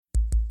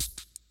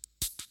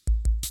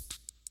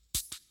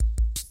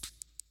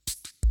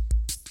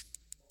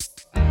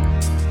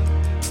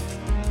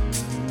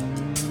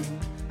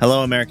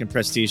Hello, American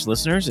Prestige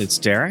listeners. It's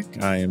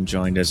Derek. I am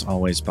joined, as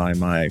always, by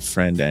my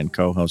friend and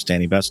co-host,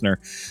 Danny Bessner.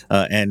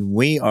 And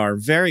we are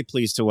very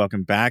pleased to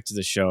welcome back to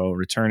the show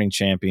returning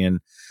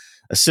champion,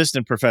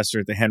 assistant professor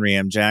at the Henry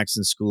M.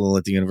 Jackson School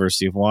at the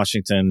University of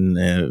Washington,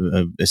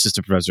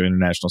 assistant professor of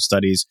international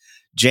studies,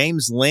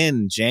 James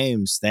Lynn.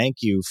 James, thank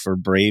you for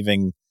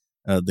braving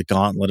the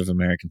gauntlet of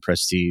American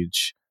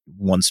Prestige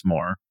once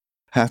more.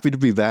 Happy to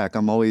be back.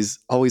 I'm always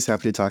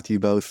happy to talk to you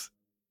both.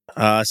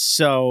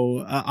 Obviously,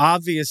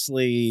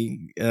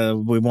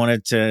 we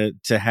wanted to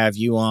have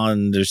you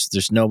on.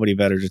 There's nobody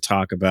better to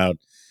talk about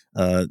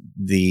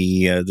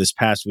this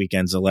past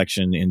weekend's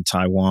election in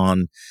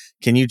Taiwan.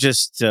 Can you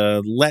just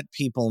let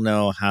people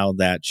know how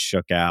that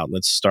shook out?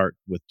 Let's start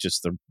with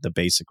just the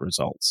basic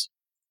results.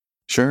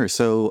 Sure.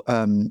 So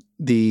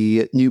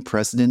the new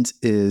president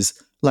is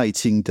Lai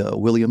Ching-te,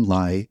 William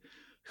Lai,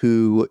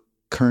 who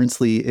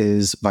currently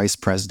is vice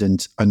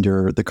president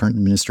under the current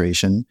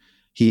administration.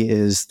 He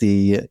is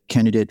the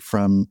candidate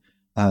from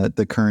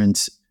the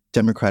current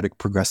Democratic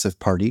Progressive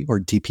Party, or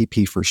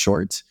DPP for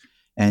short,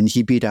 and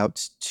he beat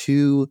out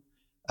two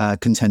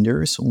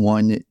contenders.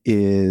 One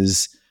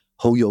is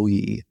Hou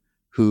You-yi,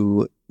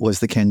 who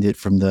was the candidate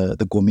from the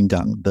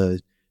Kuomintang,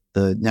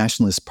 the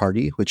Nationalist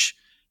Party, which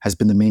has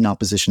been the main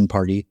opposition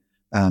party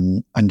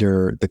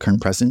under the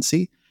current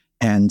presidency,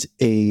 and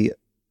a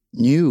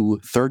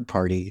new third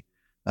party.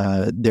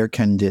 Their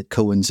candidate,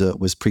 Ko Wen-je,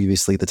 was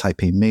previously the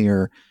Taipei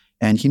mayor,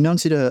 and he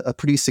mounted a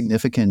pretty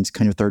significant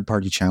kind of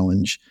third-party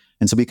challenge.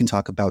 And so we can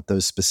talk about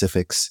those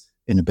specifics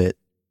in a bit.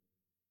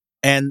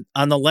 And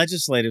on the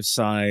legislative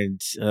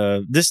side,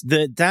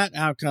 that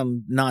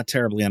outcome, not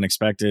terribly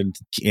unexpected,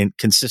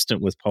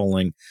 consistent with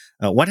polling.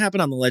 What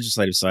happened on the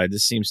legislative side?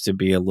 This seems to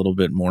be a little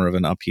bit more of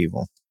an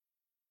upheaval.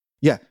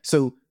 Yeah,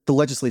 so the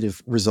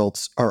legislative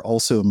results are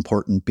also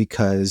important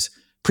because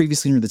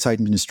previously under the Tsai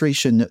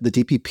administration, the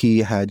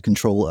DPP had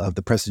control of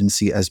the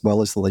presidency as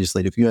well as the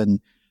legislative yuan.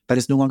 That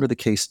is no longer the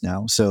case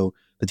now. So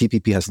the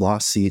DPP has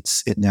lost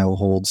seats. It now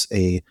holds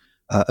a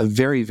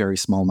very, very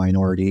small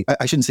minority.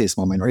 I shouldn't say a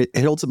small minority.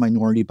 It holds a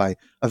minority by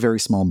a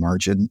very small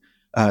margin.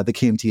 The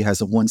KMT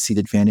has a one-seat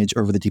advantage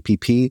over the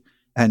DPP.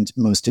 And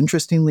most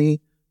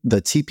interestingly,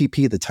 the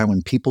TPP, the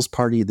Taiwan People's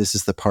Party, this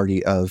is the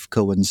party of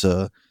Ko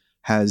Wen-je,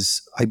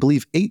 has, I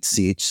believe, 8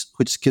 seats,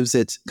 which gives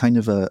it kind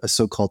of a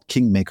so-called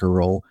kingmaker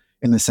role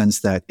in the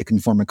sense that it can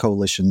form a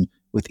coalition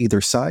with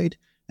either side,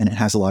 and it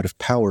has a lot of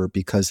power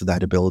because of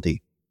that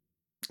ability.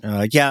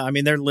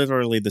 They're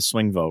literally the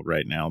swing vote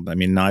right now. I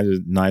mean,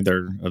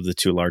 neither of the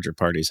two larger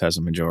parties has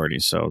a majority,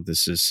 so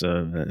this is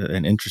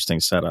an interesting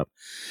setup.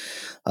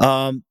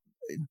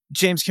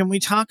 James, can we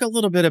talk a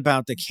little bit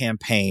about the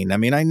campaign? I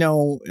mean, I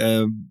know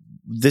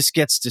this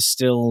gets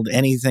distilled,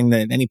 any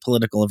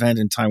political event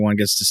in Taiwan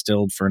gets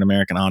distilled for an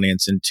American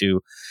audience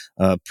into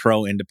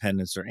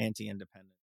pro-independence or anti-independence.